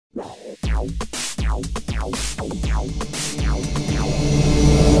Hi,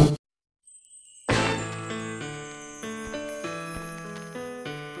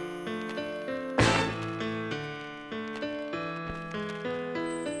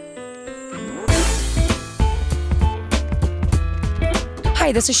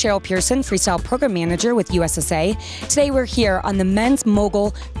 this is Cheryl Pearson, Freestyle Program Manager with USSA. Today we're here on the Men's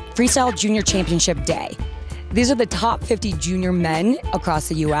Mogul Freestyle Junior Championship Day. These are the top 50 junior men across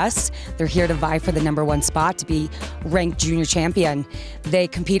the U.S. They're here to vie for the #1 spot to be ranked junior champion. They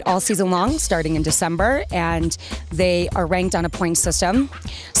compete all season long, starting in December, and they are ranked on a point system.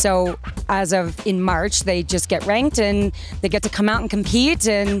 So as of in March, they just get ranked and they get to come out and compete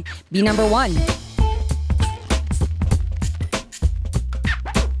and be #1.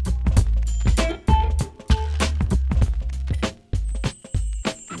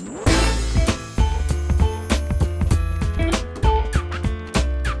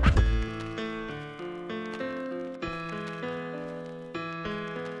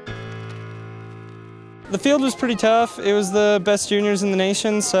 The field was pretty tough. It was the best juniors in the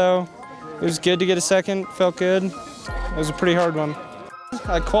nation, so it was good to get a second. Felt good. It was a pretty hard one.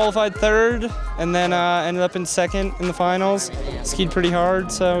 I qualified third and then ended up in second in the finals. Skied pretty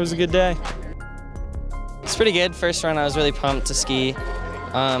hard, so it was a good day. It's pretty good. First run, I was really pumped to ski,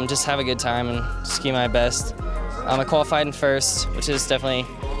 just have a good time and ski my best. I qualified in first, which is definitely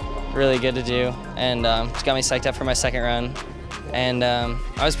really good to do, and just got me psyched up for my second run. And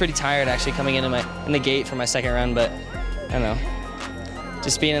I was pretty tired actually coming in the gate for my second run, but I don't know,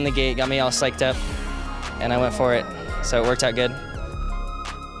 just being in the gate got me all psyched up, and I went for it, so it worked out good.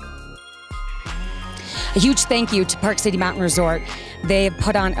 A huge thank you to Park City Mountain Resort. They have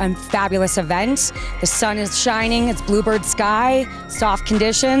put on a fabulous event. The sun is shining, it's bluebird sky, soft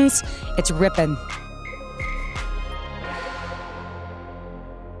conditions, it's ripping.